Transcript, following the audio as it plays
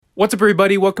What's up,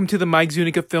 everybody? Welcome to the Mike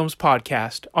Zuniga Films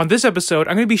podcast. On this episode,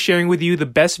 I'm going to be sharing with you the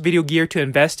best video gear to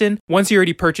invest in once you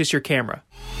already purchase your camera.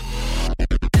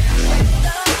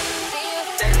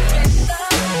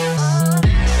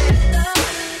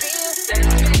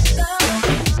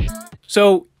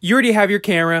 So you already have your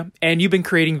camera and you've been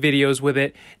creating videos with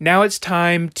it. Now it's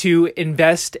time to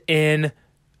invest in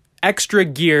extra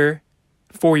gear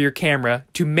for your camera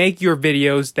to make your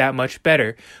videos that much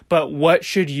better. But what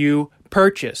should you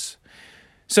purchase?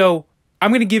 So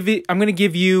I'm going to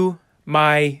give you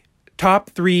my top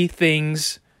 3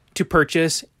 things to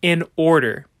purchase in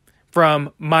order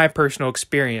from my personal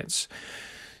experience.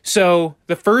 So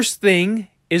the first thing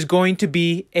is going to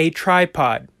be a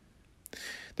tripod.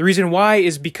 The reason why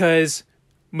is because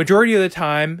majority of the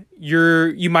time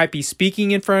you might be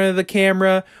speaking in front of the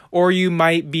camera or you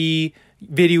might be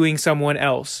videoing someone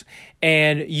else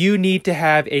and you need to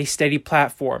have a steady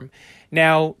platform.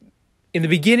 Now, in the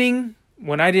beginning,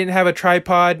 when I didn't have a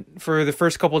tripod for the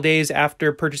first couple of days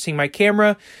after purchasing my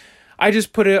camera, I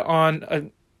just put it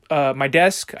on my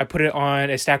desk. I put it on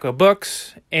a stack of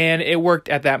books and it worked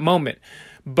at that moment.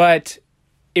 But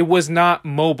it was not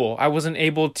mobile. I wasn't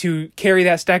able to carry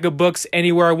that stack of books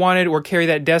anywhere I wanted or carry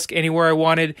that desk anywhere I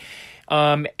wanted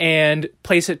and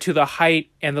place it to the height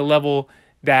and the level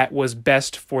that was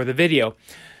best for the video.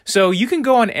 So you can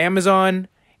go on Amazon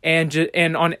and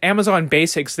on Amazon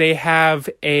Basics, they have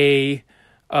a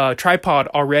tripod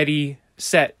already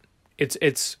set.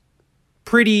 It's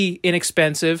pretty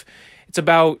inexpensive. It's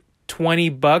about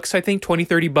 $20, I think,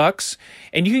 $20-$30.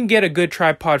 And you can get a good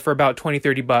tripod for about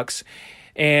 $20-$30.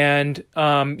 And,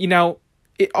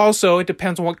 it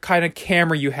depends on what kind of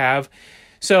camera you have.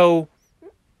 So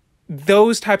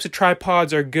those types of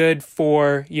tripods are good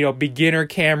for, beginner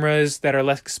cameras that are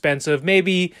less expensive,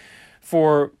 maybe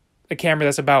for a camera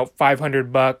that's about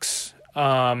 $500,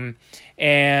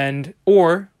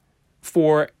 or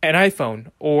for an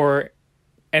iPhone or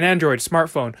an Android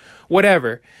smartphone,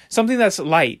 whatever, something that's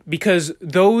light, because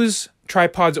those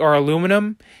tripods are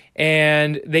aluminum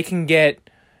and they can get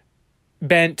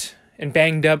bent and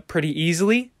banged up pretty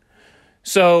easily.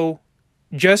 So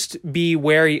just be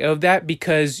wary of that,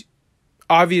 because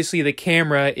obviously the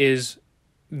camera is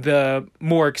the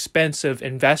more expensive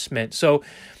investment. So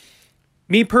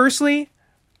me personally,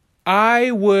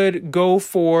 I would go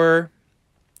for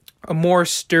a more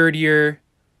sturdier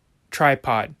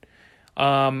tripod.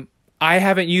 I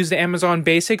haven't used the Amazon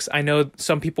Basics. I know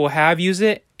some people have used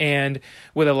it, and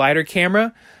with a lighter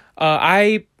camera,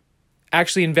 I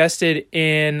actually invested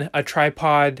in a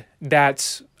tripod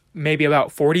that's maybe about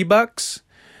 $40,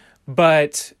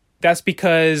 but that's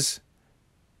because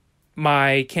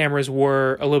my cameras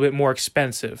were a little bit more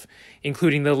expensive,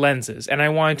 including the lenses, and I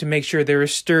wanted to make sure they were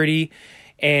sturdy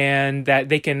and that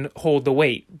they can hold the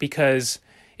weight, because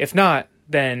if not,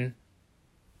 then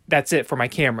that's it for my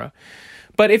camera.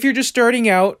 But if you're just starting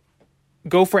out,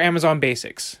 go for Amazon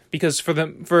Basics, because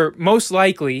for most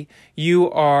likely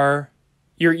you're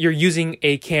using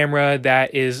a camera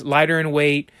that is lighter in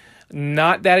weight,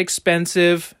 not that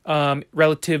expensive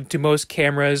relative to most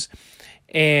cameras,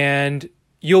 and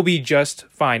you'll be just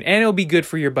fine, and it'll be good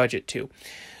for your budget too.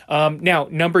 Now,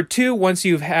 number 2, once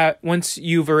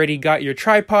you've already got your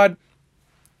tripod,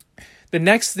 the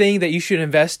next thing that you should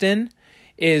invest in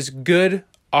is good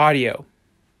audio.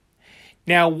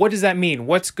 Now, what does that mean?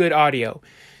 What's good audio?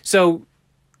 So,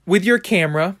 with your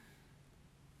camera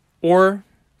or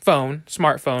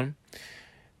smartphone,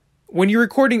 when you're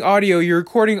recording audio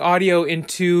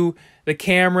into the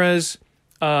camera's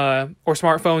or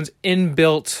smartphone's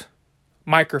inbuilt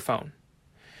microphone.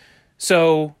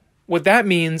 So what that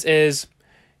means is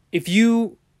if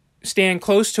you stand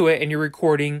close to it and you're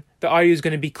recording, the audio is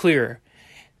going to be clearer.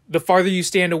 The farther you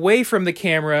stand away from the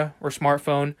camera or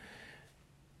smartphone,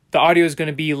 the audio is going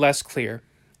to be less clear.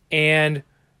 And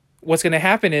what's going to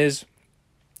happen is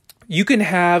you can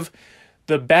have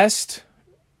the best,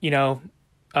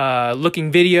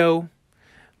 looking video,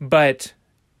 but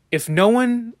if no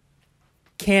one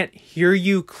can't hear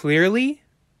you clearly,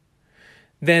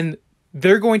 then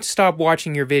they're going to stop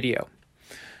watching your video.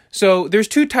 So there's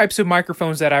 2 types of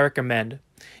microphones that I recommend.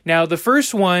 Now, the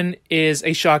first one is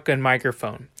a shotgun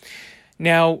microphone.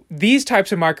 Now, these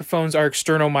types of microphones are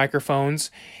external microphones,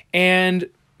 and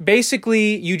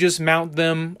basically you just mount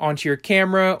them onto your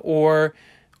camera or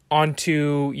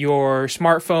onto your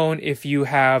smartphone if you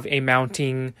have a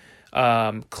mounting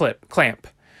clamp.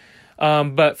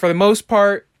 But for the most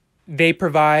part, they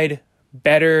provide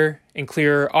better and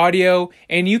clearer audio,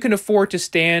 and you can afford to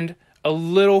stand a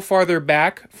little farther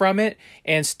back from it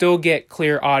and still get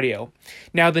clear audio.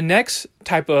 Now, the next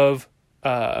type of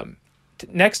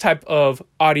next type of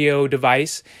audio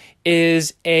device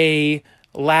is a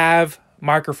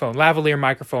lavalier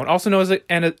microphone,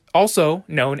 also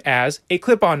known as a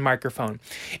clip-on microphone.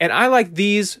 And I like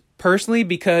these personally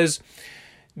because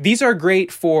these are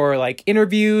great for like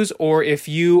interviews, or if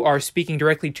you are speaking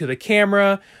directly to the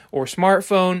camera or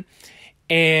smartphone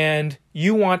and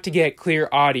you want to get clear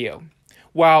audio,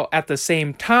 while at the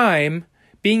same time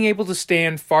being able to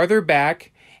stand farther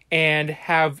back and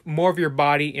have more of your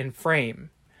body in frame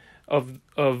of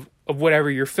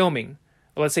whatever you're filming.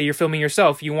 Let's say you're filming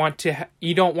yourself. You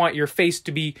don't want your face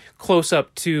to be close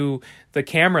up to the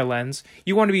camera lens.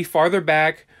 You want to be farther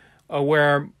back,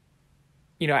 where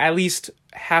at least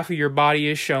half of your body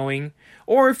is showing.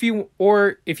 Or if you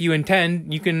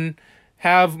intend, you can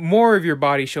have more of your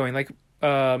body showing, like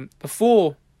the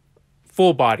full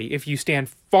body if you stand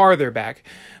farther back.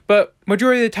 But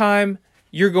majority of the time,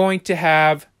 you're going to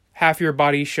have half your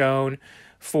body shown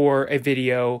for a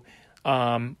video,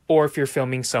 or if you're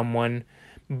filming someone.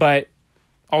 But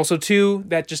also too,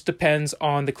 that just depends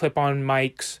on the clip-on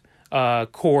mic's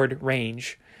cord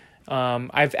range.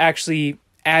 I've actually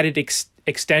added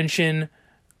extension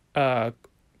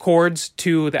cords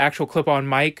to the actual clip-on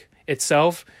mic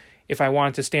itself if I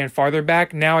want to stand farther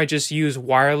back. Now I just use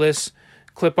wireless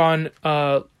clip-on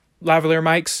lavalier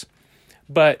mics.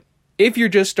 But if you're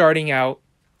just starting out,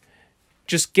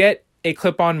 just get a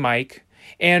clip-on mic.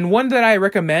 And one that I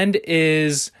recommend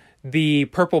is the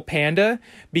Purple Panda,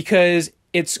 because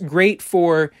it's great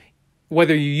for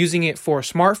whether you're using it for a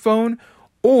smartphone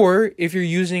or if you're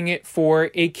using it for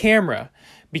a camera,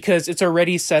 because it's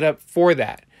already set up for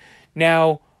that.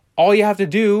 Now, all you have to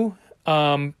do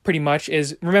pretty much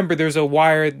is, remember, there's a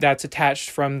wire that's attached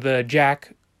from the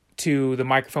jack to the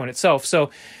microphone itself. So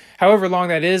however long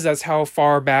that is, that's how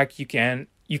far back you can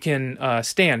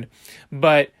stand.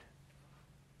 But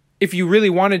if you really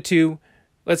wanted to,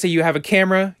 let's say you have a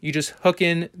camera, you just hook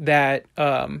in that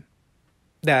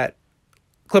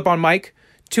clip-on mic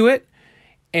to it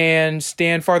and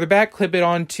stand farther back, clip it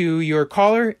onto your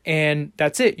collar, and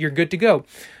that's it. You're good to go.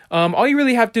 All you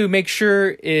really have to make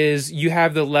sure is you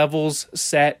have the levels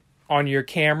set on your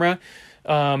camera,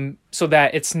 so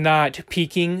that it's not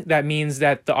peaking. That means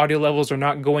that the audio levels are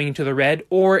not going into the red,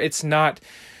 or it's not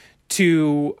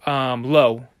too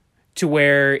low to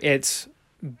where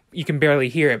you can barely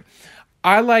hear it.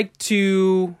 I like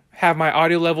to have my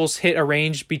audio levels hit a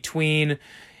range between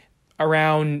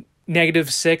around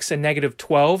 -6 and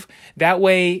 -12. That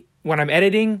way, when I'm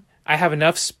editing, I have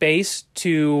enough space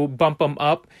to bump them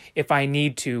up if I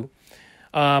need to.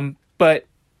 But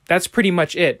that's pretty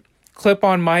much it.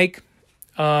 Clip-on mic,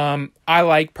 I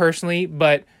like personally,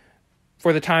 but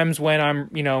for the times when I'm,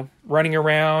 running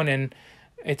around and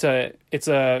it's a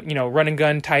run and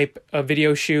gun type of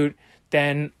video shoot,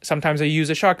 then sometimes I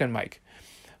use a shotgun mic.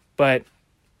 But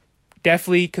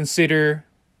definitely consider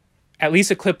at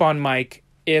least a clip-on mic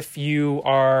if you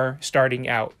are starting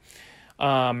out.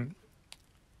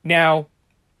 Now,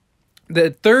 the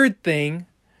third thing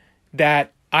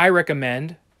that I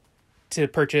recommend to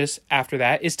purchase after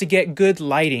that is to get good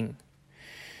lighting.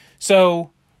 So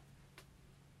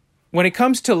when it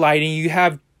comes to lighting, you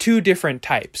have two different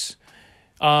types.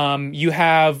 You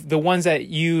have the ones that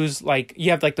use you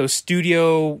have those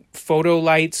studio photo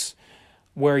lights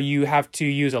where you have to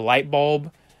use a light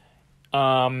bulb.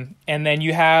 And then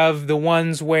you have the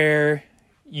ones or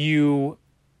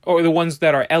the ones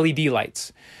that are LED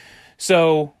lights.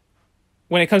 So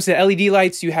when it comes to LED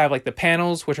lights, you have the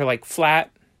panels, which are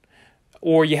flat,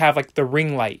 or you have the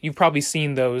ring light. You've probably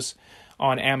seen those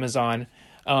on Amazon.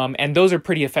 And those are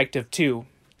pretty effective too.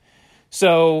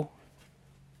 So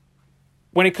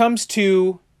when it comes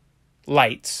to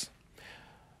lights,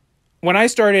 when I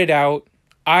started out,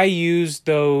 I used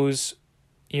those,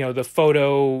 the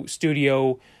photo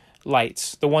studio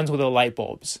lights, the ones with the light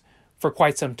bulbs, for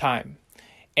quite some time.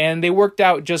 And they worked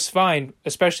out just fine,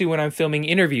 especially when I'm filming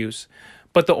interviews.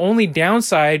 But the only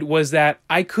downside was that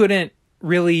I couldn't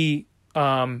really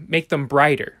make them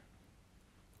brighter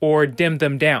or dim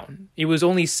them down. It was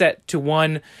only set to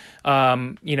one,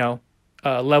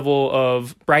 level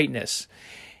of brightness.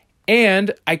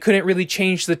 And I couldn't really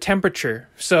change the temperature.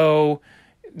 So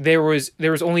there was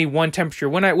only one temperature.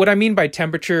 What I mean by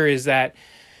temperature is that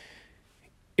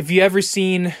if you ever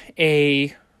seen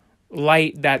a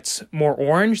light that's more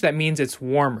orange, that means it's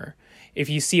warmer. If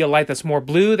you see a light that's more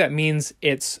blue, that means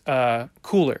it's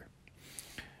cooler.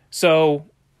 So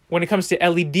when it comes to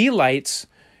LED lights,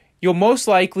 you'll most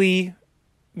likely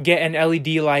get an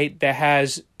LED light that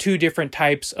has two different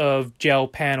types of gel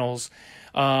panels.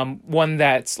 One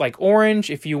that's orange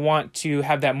if you want to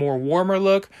have that more warmer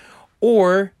look,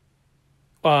 or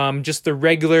just the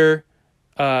regular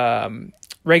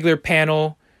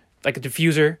panel, like a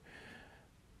diffuser,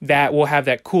 that will have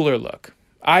that cooler look.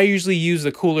 I usually use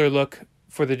the cooler look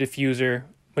for the diffuser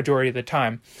majority of the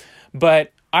time,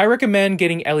 but I recommend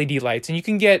getting LED lights, and you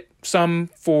can get some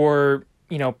for,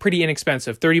 pretty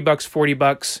inexpensive, $30,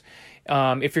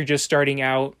 $40. If you're just starting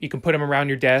out, you can put them around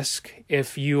your desk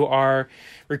if you are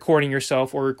recording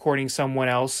yourself or recording someone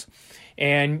else.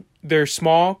 And they're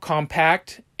small,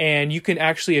 compact, and you can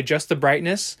actually adjust the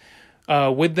brightness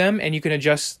with them, and you can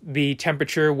adjust the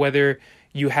temperature, whether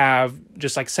you have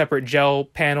just like separate gel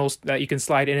panels that you can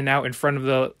slide in and out in front of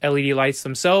the LED lights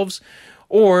themselves,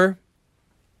 or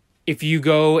if you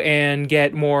go and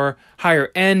get more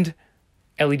higher end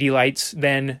LED lights,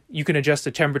 then you can adjust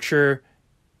the temperature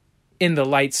in the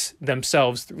lights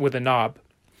themselves with a knob.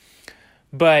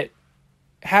 But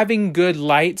having good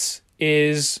lights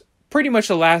is pretty much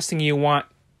the last thing you want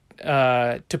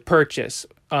to purchase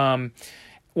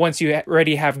once you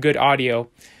already have good audio,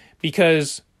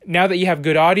 because now that you have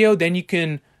good audio, then you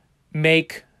can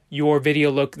make your video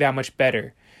look that much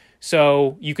better.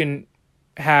 So you can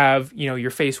have, your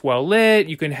face well lit,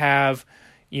 you can have,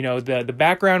 the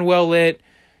background well lit,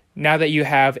 now that you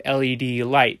have LED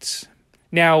lights.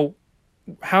 Now,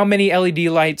 how many LED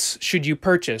lights should you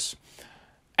purchase?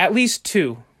 At least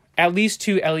two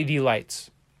LED lights.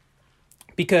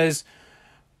 Because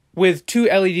with 2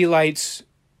 LED lights,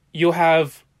 you'll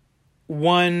have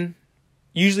one.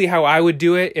 Usually how I would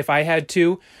do it if I had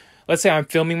 2, let's say I'm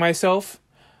filming myself,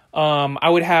 I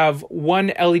would have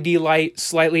one LED light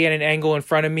slightly at an angle in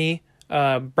front of me,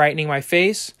 brightening my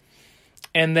face,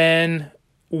 and then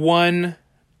one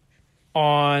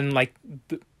on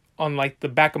the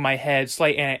back of my head,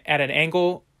 slight at an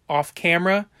angle off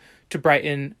camera to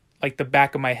brighten like the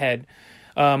back of my head.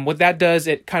 What that does,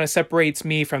 it kind of separates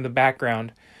me from the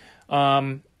background.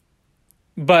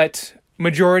 But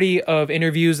majority of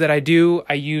interviews that I do,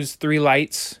 I use 3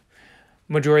 lights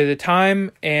majority of the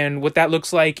time. And what that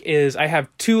looks like is I have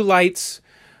 2 lights,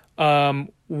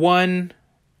 one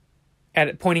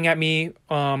pointing at me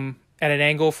at an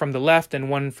angle from the left and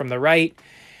one from the right,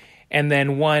 and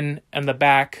then one in the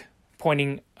back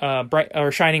pointing bright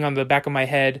or shining on the back of my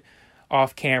head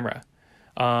off camera.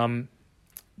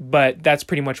 But that's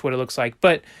pretty much what it looks like.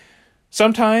 But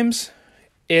sometimes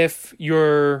if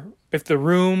the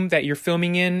room that you're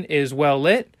filming in is well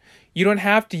lit, you don't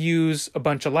have to use a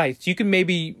bunch of lights. You can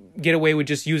maybe get away with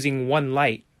just using one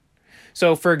light.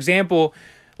 So for example,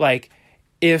 like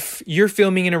if you're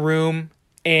filming in a room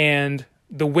and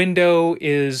the window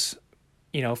is,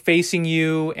 facing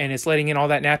you and it's letting in all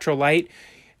that natural light,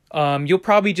 you'll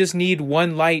probably just need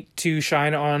one light to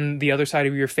shine on the other side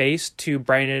of your face to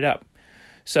brighten it up.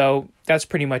 So that's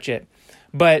pretty much it.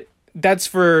 But that's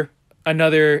for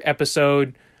another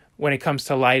episode when it comes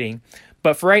to lighting.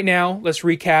 But for right now, let's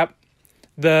recap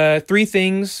the 3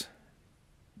 things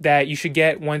that you should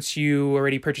get once you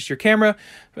already purchase your camera.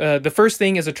 The first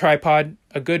thing is a tripod,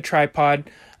 a good tripod.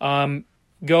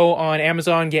 Go on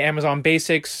Amazon, get Amazon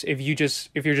Basics. If you're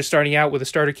just starting out with a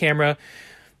starter camera,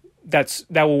 that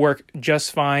will work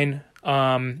just fine.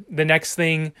 The next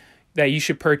thing that you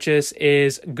should purchase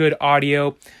is good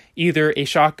audio, either a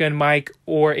shotgun mic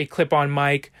or a clip-on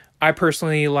mic. I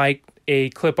personally like a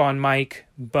clip-on mic,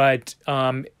 but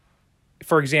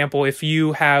for example, if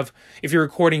you're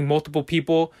recording multiple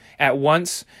people at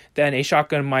once, then a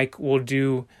shotgun mic will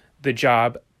do the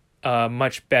job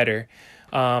much better.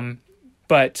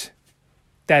 But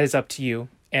that is up to you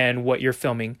and what you're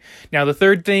filming. Now, the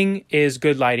third thing is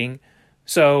good lighting.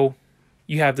 So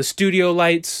you have the studio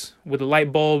lights with the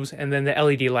light bulbs and then the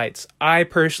LED lights. I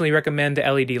personally recommend the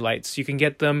LED lights. You can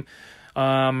get them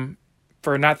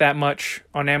for not that much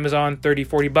on Amazon,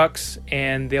 $30-$40,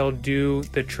 and they'll do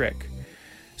the trick.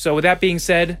 So with that being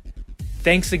said,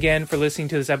 thanks again for listening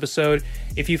to this episode.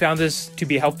 If you found this to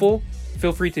be helpful,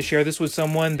 feel free to share this with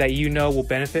someone that you know will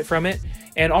benefit from it.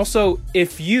 And also,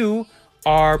 if you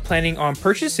are planning on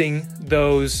purchasing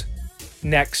those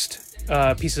next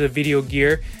pieces of video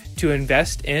gear to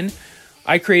invest in,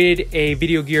 I created a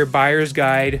video gear buyer's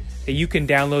guide that you can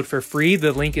download for free.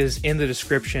 The link is in the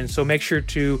description, so make sure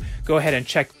to go ahead and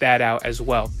check that out as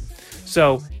well.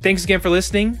 So thanks again for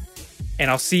listening,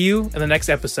 and I'll see you in the next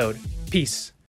episode. Peace.